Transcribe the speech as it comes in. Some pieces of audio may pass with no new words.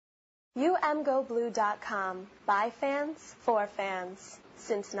UMGoBlue.com. By fans, for fans.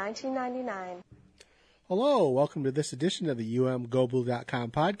 Since 1999. Hello, welcome to this edition of the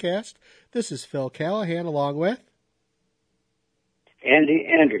UMGoBlue.com podcast. This is Phil Callahan along with Andy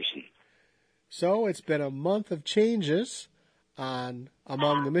Anderson. So it's been a month of changes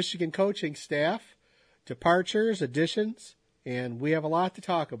among the Michigan coaching staff, departures, additions, and we have a lot to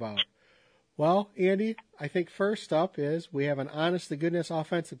talk about. Well, Andy, I think first up is we have an honest-to-goodness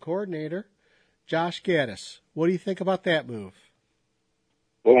offensive coordinator, Josh Gattis. What do you think about that move?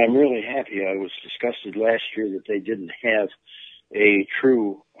 Well, I'm really happy. I was disgusted last year that they didn't have a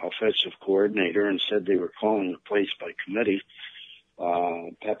true offensive coordinator and said they were calling the place by committee.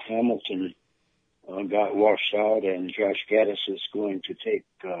 Pep Hamilton got washed out, and Josh Gattis is going to take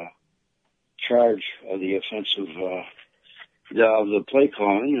charge of the offensive of the play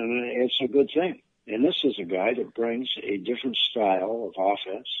calling, and it's a good thing. And this is a guy that brings a different style of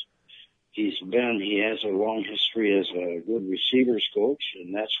offense. He has a long history as a good receivers coach,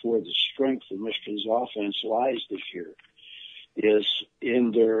 and that's where the strength of Michigan's offense lies this year, is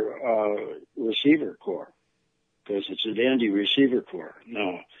in their receiver core, because it's a dandy receiver core.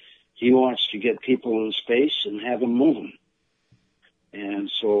 Now, he wants to get people in space and have them moving.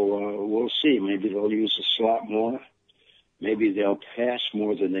 And so we'll see. Maybe they'll use the slot more. Maybe they'll pass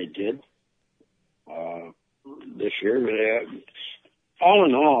more than they did this year. All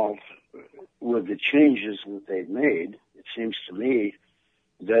in all, with the changes that they've made, it seems to me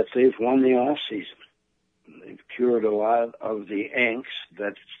that they've won the off season. They've cured a lot of the angst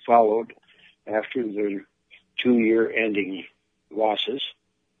that followed after the 2-year ending losses,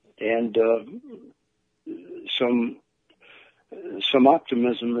 and some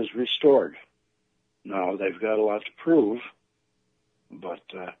optimism is restored. Now, they've got a lot to prove, but...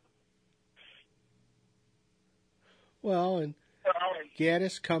 Well, and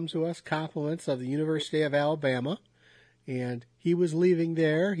Gattis comes to us compliments of the University of Alabama, and he was leaving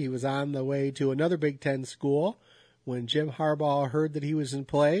there. He was on the way to another Big Ten school when Jim Harbaugh heard that he was in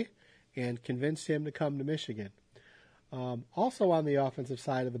play and convinced him to come to Michigan. Also on the offensive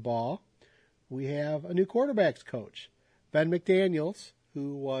side of the ball, we have a new quarterbacks coach, Ben McDaniels,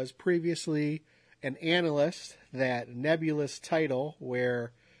 who was previously an analyst, that nebulous title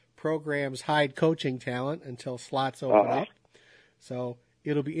where programs hide coaching talent until slots open up. So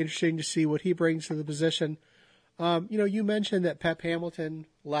it'll be interesting to see what he brings to the position. You mentioned that Pep Hamilton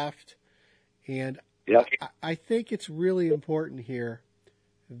left, and yep. I think it's really important here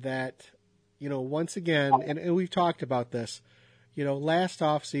that, once again, and we've talked about this, last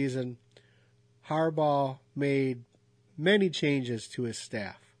offseason, Harbaugh made many changes to his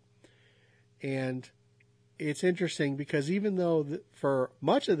staff. And it's interesting because even though for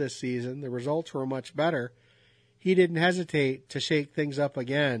much of this season the results were much better, he didn't hesitate to shake things up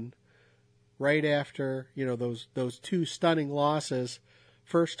again right after, those 2 stunning losses,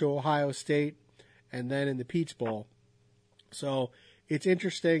 first to Ohio State and then in the Peach Bowl. So it's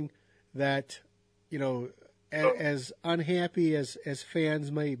interesting that, as unhappy as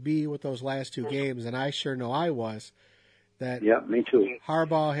fans may be with those last 2 games, and I sure know I was, that yeah, me too.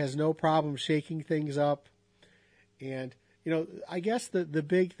 Harbaugh has no problem shaking things up. And, I guess the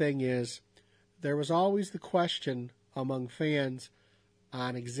big thing is there was always the question among fans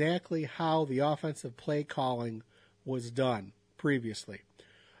on exactly how the offensive play calling was done previously.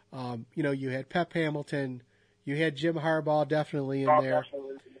 You had Pep Hamilton, you had Jim Harbaugh definitely in there,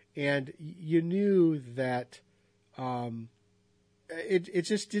 and you knew that it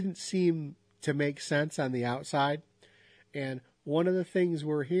just didn't seem to make sense on the outside. And one of the things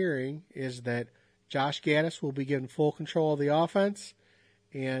we're hearing is that Josh Gattis will be given full control of the offense,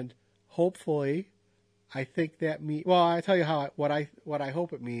 and hopefully, I think that means. Well, I tell you what I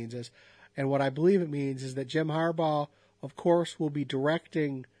hope it means is, and what I believe it means is that Jim Harbaugh, of course, will be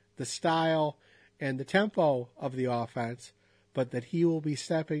directing the style and the tempo of the offense, but that he will be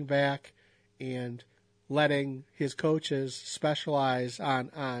stepping back and letting his coaches specialize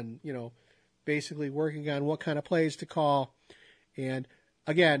on basically working on what kind of plays to call. And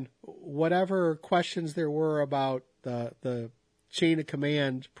again, whatever questions there were about the chain of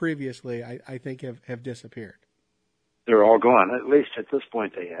command previously, I think have disappeared. They're all gone. At least at this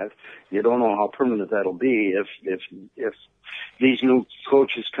point they have. You don't know how permanent that'll be. If these new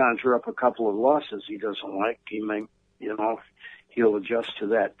coaches conjure up a couple of losses he doesn't like, he may, he'll adjust to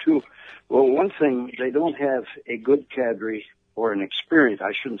that too. Well, one thing, they don't have a good cadre or an experienced,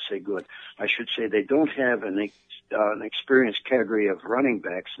 I shouldn't say good, I should say they don't have an experienced cadre of running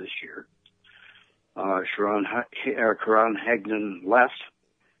backs this year. Karan Hagnon left,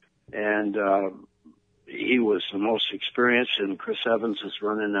 and he was the most experienced, and Chris Evans is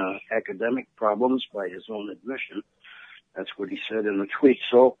running academic problems by his own admission. That's what he said in the tweet.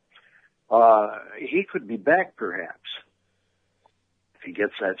 So he could be back, perhaps, if he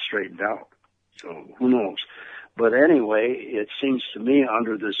gets that straightened out. So who knows? But anyway, it seems to me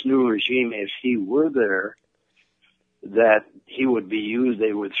under this new regime, if he were there, that he would be used,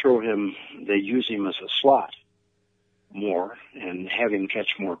 they would throw him, they'd use him as a slot more and have him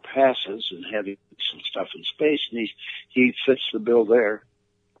catch more passes and have him do some stuff in space. And he fits the bill there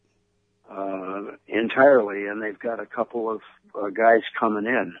entirely. And they've got a couple of guys coming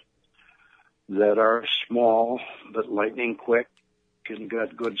in that are small but lightning quick and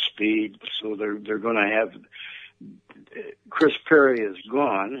got good speed. So they're going to have. Chris Perry is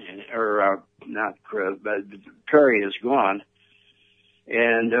gone, or not Chris, but Perry is gone,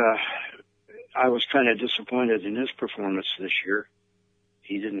 and I was kind of disappointed in his performance this year.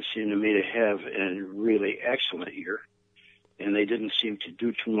 He didn't seem to me to have a really excellent year, and they didn't seem to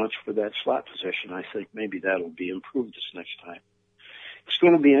do too much for that slot position. I think maybe that'll be improved this next time. It's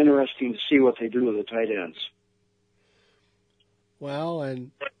going to be interesting to see what they do with the tight ends. Well,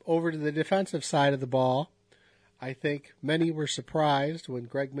 and over to the defensive side of the ball, I think many were surprised when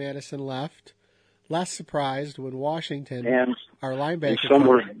Greg Madison left, less surprised when Washington, and our linebacker, some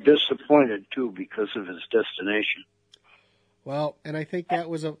were disappointed too because of his destination. Well, and I think that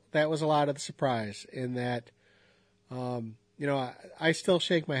was a lot of the surprise in that, I still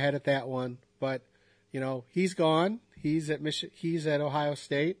shake my head at that one, but he's gone. He's at Ohio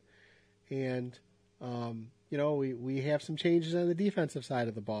State, and we have some changes on the defensive side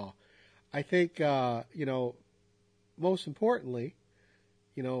of the ball. I think most importantly,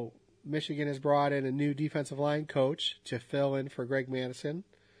 Michigan has brought in a new defensive line coach to fill in for Greg Madison,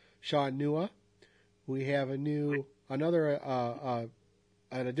 Sean Nua. We have an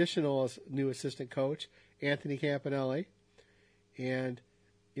additional new assistant coach, Anthony Campanelli. And,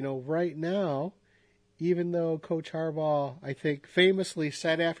 right now, even though Coach Harbaugh, I think, famously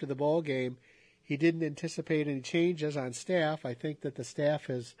said after the bowl game he didn't anticipate any changes on staff, I think that the staff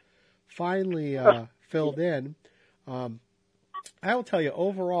has finally filled in. I will tell you,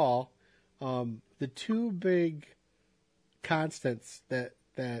 overall, the two big constants that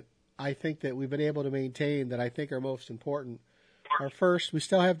I think that we've been able to maintain that I think are most important are, first, we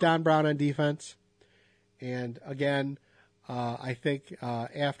still have Don Brown on defense. And again, I think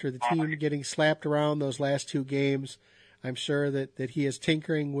after the team getting slapped around those last two games, I'm sure that he is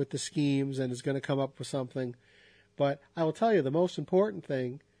tinkering with the schemes and is going to come up with something. But I will tell you, the most important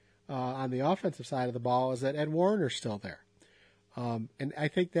thing on the offensive side of the ball is that Ed Warner's still there. And I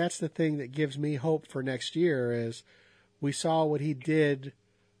think that's the thing that gives me hope for next year is we saw what he did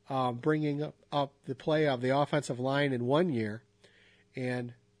bringing up the play of the offensive line in 1 year.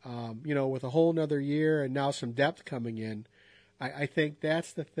 And, with a whole nother year and now some depth coming in, I think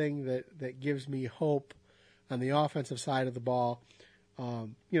that's the thing that gives me hope on the offensive side of the ball,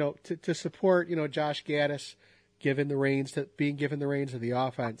 to support, Josh Gaddis being given the reins of the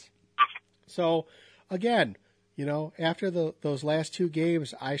offense. So, again, after those last two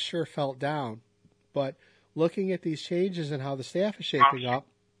games, I sure felt down. But looking at these changes and how the staff is shaping up,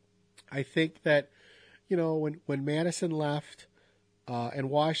 I think that, when Madison left and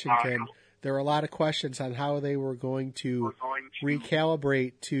Washington, there were a lot of questions on how they were going to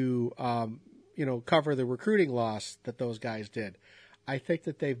recalibrate to, cover the recruiting loss that those guys did. I think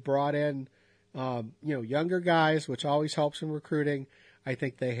that they've brought in, younger guys, which always helps in recruiting. I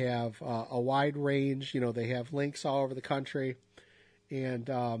think they have a wide range. They have links all over the country. And,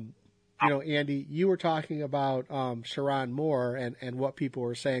 Andy, you were talking about Sharon Moore and what people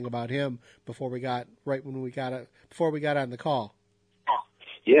were saying about him before we got on the call.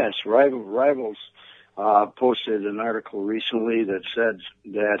 Yes, Rivals posted an article recently that said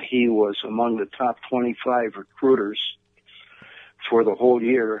that he was among the top 25 recruiters for the whole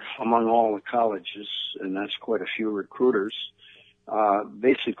year among all the colleges, and that's quite a few recruiters.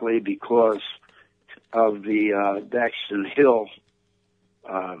 Basically because of the Daxton Hill.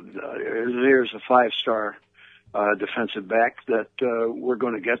 There's a 5-star defensive back that we're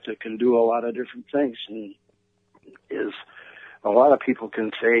going to get that can do a lot of different things, and is a lot of people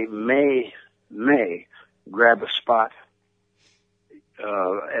can say may grab a spot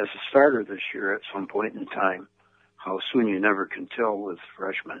as a starter this year at some point in time. How soon you never can tell with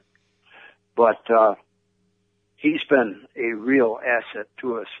freshmen, but he's been a real asset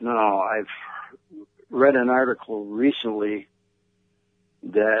to us. Now, I've read an article recently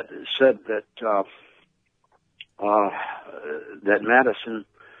that said that that Madison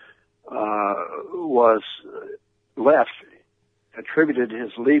was left attributed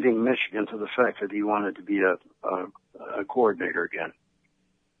his leaving Michigan to the fact that he wanted to be a coordinator again.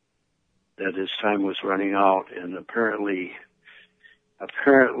 That his time was running out, and apparently the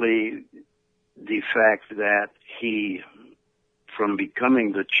fact that he, from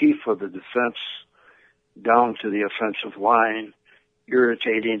becoming the chief of the defense down to the offensive line,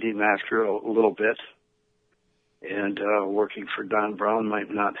 irritating him after a little bit, and working for Don Brown might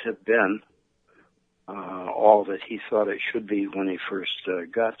not have been all that he thought it should be when he first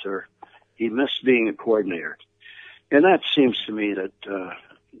got there. He missed being a coordinator. And that seems to me that,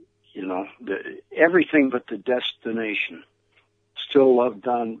 everything but the destination. Still love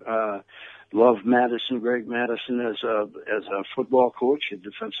Madison, Greg Madison as a football coach, a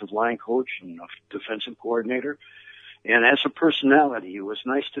defensive line coach, and a defensive coordinator. And as a personality, he was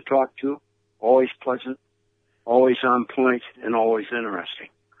nice to talk to, always pleasant, always on point, and always interesting.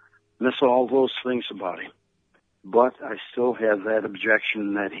 Miss all those things about him. But I still have that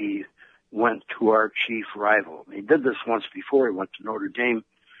objection that he went to our chief rival. He did this once before. He went to Notre Dame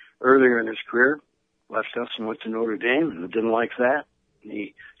earlier in his career, left us and went to Notre Dame, and didn't like that.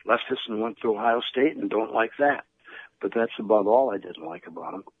 He left us and went to Ohio State and don't like that. But that's about all I didn't like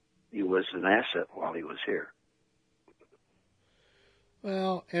about him. He was an asset while he was here.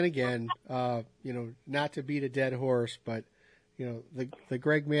 Well, and again, not to beat a dead horse, but the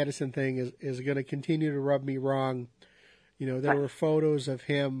Greg Madison thing is going to continue to rub me wrong. There were photos of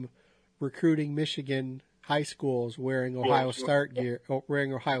him recruiting Michigan high schools wearing Ohio State gear.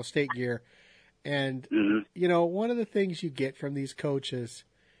 And, one of the things you get from these coaches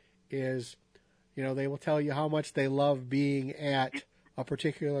is, they will tell you how much they love being at a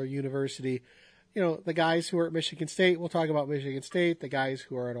particular university. The guys who are at Michigan State will talk about Michigan State. The guys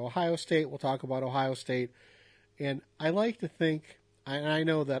who are at Ohio State will talk about Ohio State. And I like to think, and I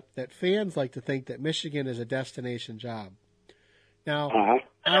know that fans like to think that Michigan is a destination job. Now,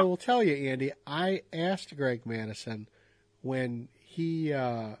 I will tell you, Andy, I asked Greg Madison when he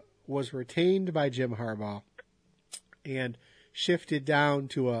was retained by Jim Harbaugh and shifted down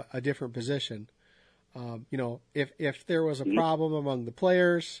to a different position. If there was a problem among the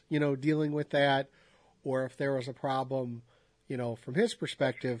players, dealing with that, or if there was a problem, from his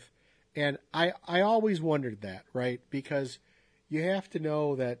perspective. And I always wondered that, right? Because you have to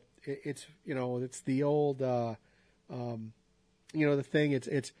know that it's the old, the thing,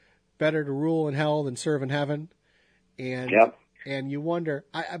 it's better to rule in hell than serve in heaven. And, and you wonder,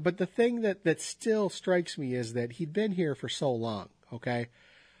 but the thing that still strikes me is that he'd been here for so long. Okay.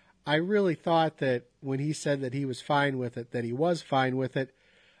 I really thought that when he said that he was fine with it, that he was fine with it.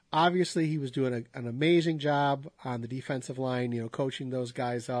 Obviously he was doing an amazing job on the defensive line, coaching those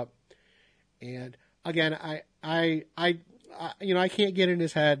guys up. And again, I can't get in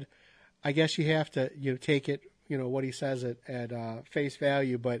his head. I guess you have to, take it, what he says at face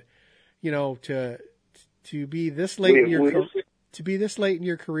value. But, to be this late in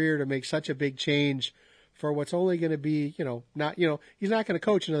your career to make such a big change for what's only going to be, he's not going to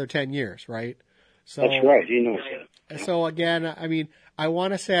coach another 10 years, right? So that's right. He knows that. So again, I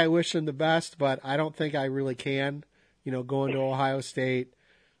want to say I wish him the best, but I don't think I really can, going to Ohio State.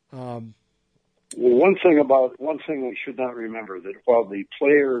 Well, one thing we should not remember, that while the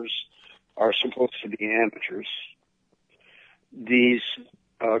players are supposed to be amateurs, these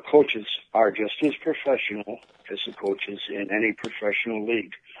coaches are just as professional as the coaches in any professional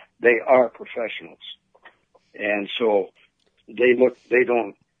league. They are professionals. And so they don't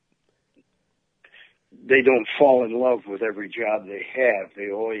fall in love with every job they have. They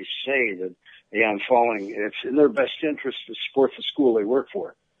always say that, it's in their best interest to support the school they work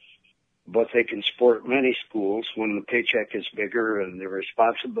for. But they can support many schools when the paycheck is bigger and the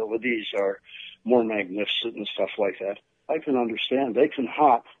responsibilities are more magnificent and stuff like that. I can understand. They can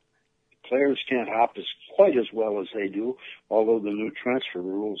hop. Players can't hop quite as well as they do, although the new transfer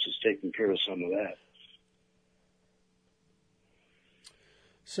rules is taking care of some of that.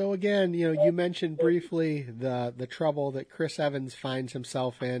 So again, you mentioned briefly the trouble that Chris Evans finds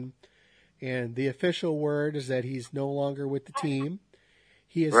himself in, and the official word is that he's no longer with the team.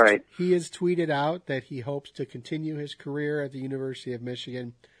 He has tweeted out that he hopes to continue his career at the University of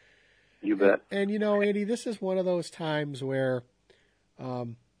Michigan. You bet. And Andy, this is one of those times where,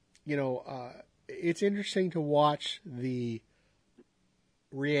 it's interesting to watch the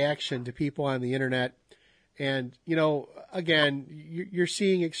reaction to people on the internet. And, again, you're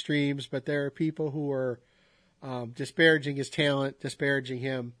seeing extremes, but there are people who are disparaging his talent, disparaging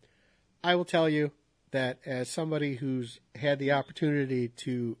him. I will tell you that as somebody who's had the opportunity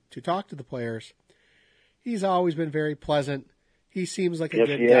to talk to the players, he's always been very pleasant. He seems like a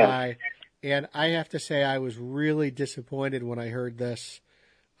good guy. And I have to say I was really disappointed when I heard this.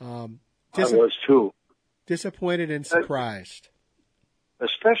 I was too. Disappointed and surprised.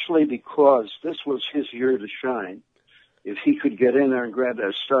 Especially because this was his year to shine. If he could get in there and grab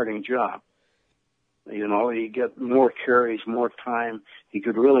that starting job, he'd get more carries, more time. He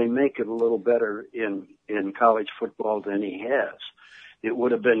could really make it a little better in college football than he has. It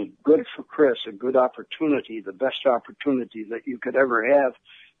would have been good for Chris, a good opportunity, the best opportunity that you could ever have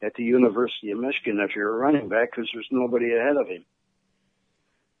at the University of Michigan if you're a running back, because there's nobody ahead of him.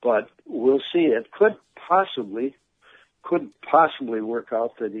 But we'll see. It could possibly work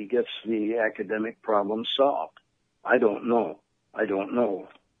out that he gets the academic problem solved. I don't know,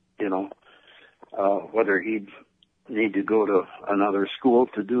 whether he'd need to go to another school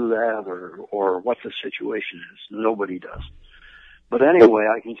to do that or what the situation is. Nobody does. But anyway,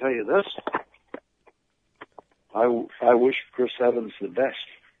 I can tell you this. I wish Chris Evans the best.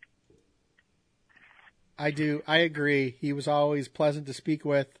 I do. I agree. He was always pleasant to speak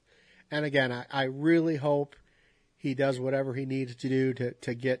with. And again, I really hope he does whatever he needs to do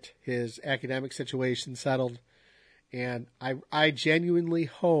to get his academic situation settled. And I genuinely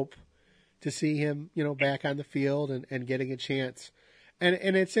hope to see him, back on the field and getting a chance.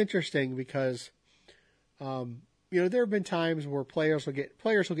 And it's interesting because, there have been times where players will get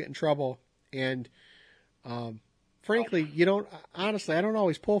in trouble, and frankly, I don't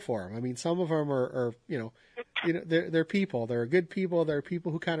always pull for them. I mean, some of them are they're people. They're good people. They're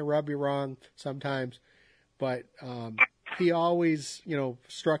people who kind of rub you wrong sometimes. But he always,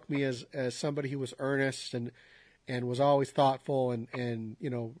 struck me as somebody who was earnest and was always thoughtful and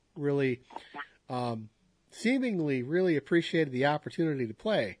really seemingly really appreciated the opportunity to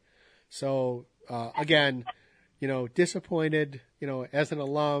play. So again, disappointed, as an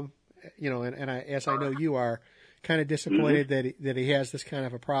alum, as I know you are, kind of disappointed that he has this kind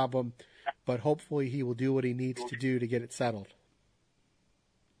of a problem, but hopefully he will do what he needs to do to get it settled.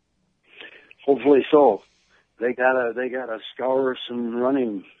 Hopefully so. They gotta scour some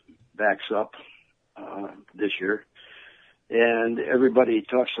running backs up this year, and everybody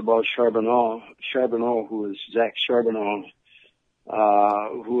talks about Charbonneau, who is Zach Charbonneau,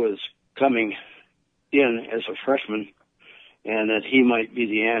 who is coming in as a freshman, and that he might be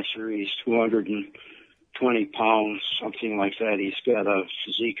the answer. He's 220 pounds, something like that. He's got a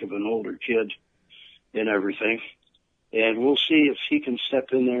physique of an older kid and everything. And we'll see if he can step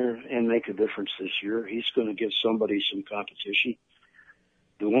in there and make a difference this year. He's going to give somebody some competition.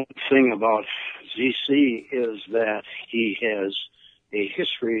 The one thing about ZC is that he has a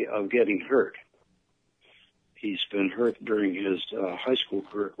history of getting hurt. He's been hurt during his high school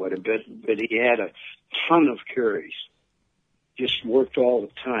career quite a bit, but he had a ton of carries. Just worked all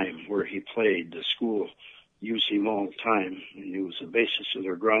the time where he played. The school used him all the time, and he was the basis of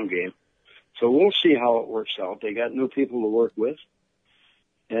their ground game. So we'll see how it works out. They got new people to work with,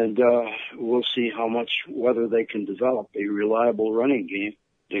 and we'll see whether they can develop a reliable running game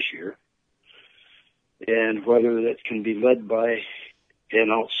this year, and whether that can be led by an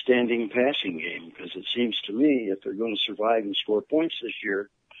outstanding passing game, because it seems to me if they're going to survive and score points this year,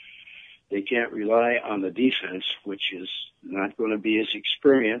 they can't rely on the defense, which is not going to be as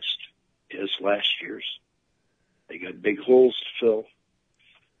experienced as last year's. They got big holes to fill,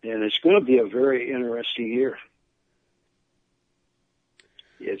 and it's going to be a very interesting year.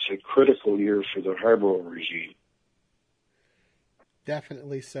 It's a critical year for the Harbaugh regime.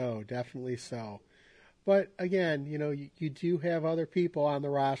 Definitely so. But again, you do have other people on the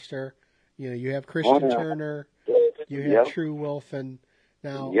roster. You have Christian Turner, you have True Wilson.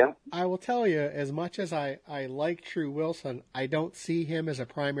 Now, I will tell you, as much as I like True Wilson, I don't see him as a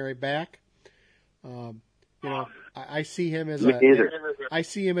primary back. I see him as a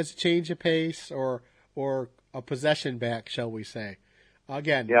change of pace or a possession back, shall we say?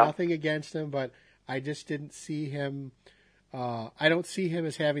 Again, nothing against him, but I just didn't see him. I don't see him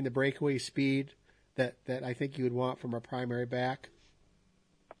as having the breakaway speed that I think you would want from a primary back.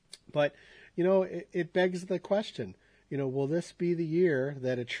 But it begs the question. Will this be the year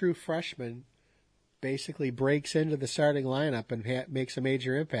that a true freshman basically breaks into the starting lineup and makes a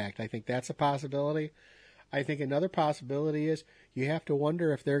major impact? I think that's a possibility. I think another possibility is you have to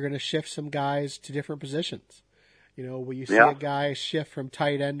wonder if they're going to shift some guys to different positions. Will you see a guy shift from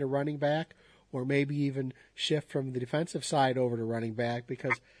tight end to running back, or maybe even shift from the defensive side over to running back?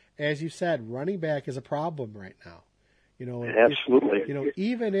 Because, as you said, running back is a problem right now. Absolutely.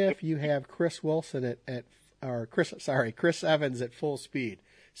 Even if you have Chris Evans at full speed,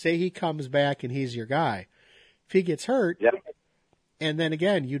 say he comes back and he's your guy. If he gets hurt, and then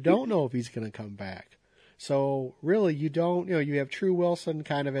again, you don't know if he's going to come back. So really, you don't, you have True Wilson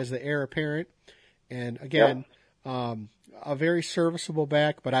kind of as the heir apparent. And again, a very serviceable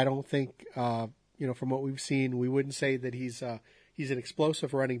back, but I don't think, from what we've seen, we wouldn't say that he's an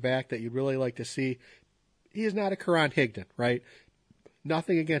explosive running back that you'd really like to see. He is not a Karan Higdon, right?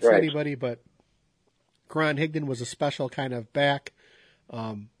 Nothing against anybody, but Karan Higdon was a special kind of back.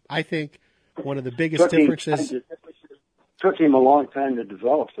 I think one of the biggest differences. Took him a long time to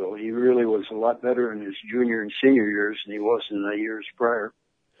develop, though. He really was a lot better in his junior and senior years than he was in the years prior.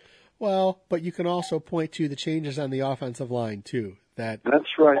 Well, but you can also point to the changes on the offensive line, too. That's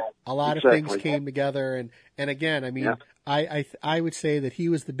right. A lot of things came together. And again, I mean, I would say that he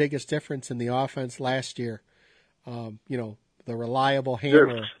was the biggest difference in the offense last year. The reliable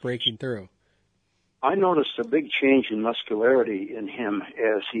hammer breaking through. I noticed a big change in muscularity in him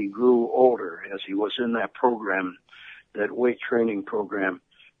as he grew older, as he was in that program. That weight training program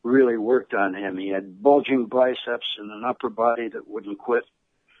really worked on him. He had bulging biceps and an upper body that wouldn't quit.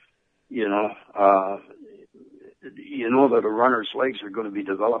 You know that a runner's legs are going to be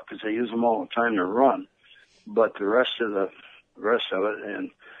developed because they use them all the time to run. But the rest of it,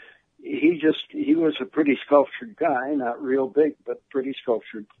 and he was a pretty sculptured guy, not real big, but pretty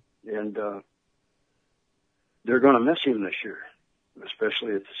sculptured. And they're going to miss him this year,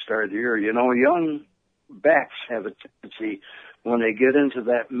 especially at the start of the year. Young backs have a tendency, when they get into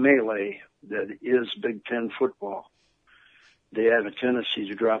that melee that is Big Ten football, they have a tendency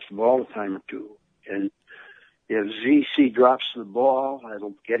to drop the ball a time or two. And if ZC drops the ball,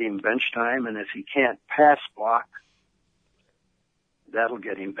 that'll get him bench time. And if he can't pass block, that'll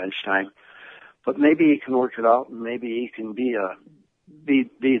get him bench time. But maybe he can work it out, and maybe he can be the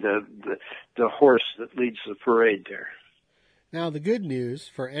horse that leads the parade there. Now, the good news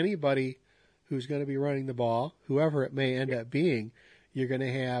for anybody who's going to be running the ball, whoever it may end up being, you're going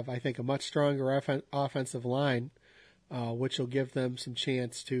to have, I think, a much stronger offensive line, which will give them some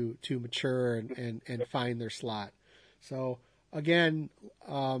chance to mature and find their slot. So, again,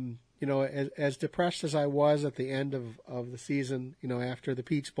 as depressed as I was at the end of the season, after the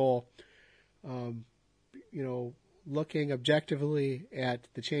Peach Bowl, looking objectively at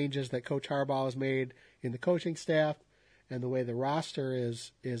the changes that Coach Harbaugh has made in the coaching staff, and the way the roster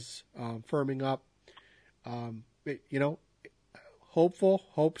is firming up, hopeful.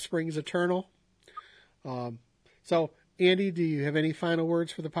 Hope springs eternal. So, Andy, do you have any final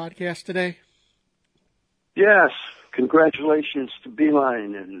words for the podcast today? Yes. Congratulations to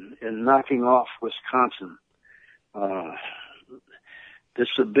Beeline in knocking off Wisconsin. This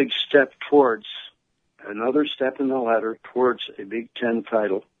is a big step towards another step in the ladder towards a Big Ten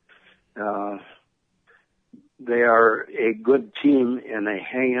title. They are a good team, and they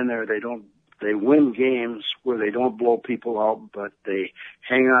hang in there. They win games where they don't blow people out, but they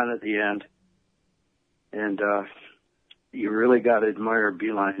hang on at the end. And you really got to admire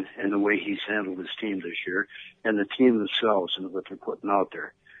Beeline and the way he's handled his team this year, and the team themselves and what they're putting out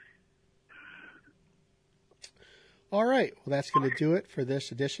there. All right. Well, that's going to do it for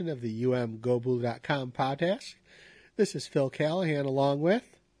this edition of the UMGoBlue.com podcast. This is Phil Callahan along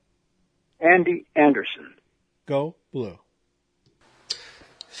with Andy Anderson. Go Blue.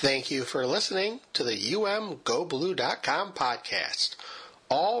 Thank you for listening to the UMGoBlue.com podcast.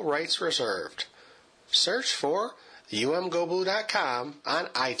 All rights reserved. Search for UMGoBlue.com on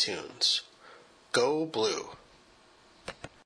iTunes. Go Blue.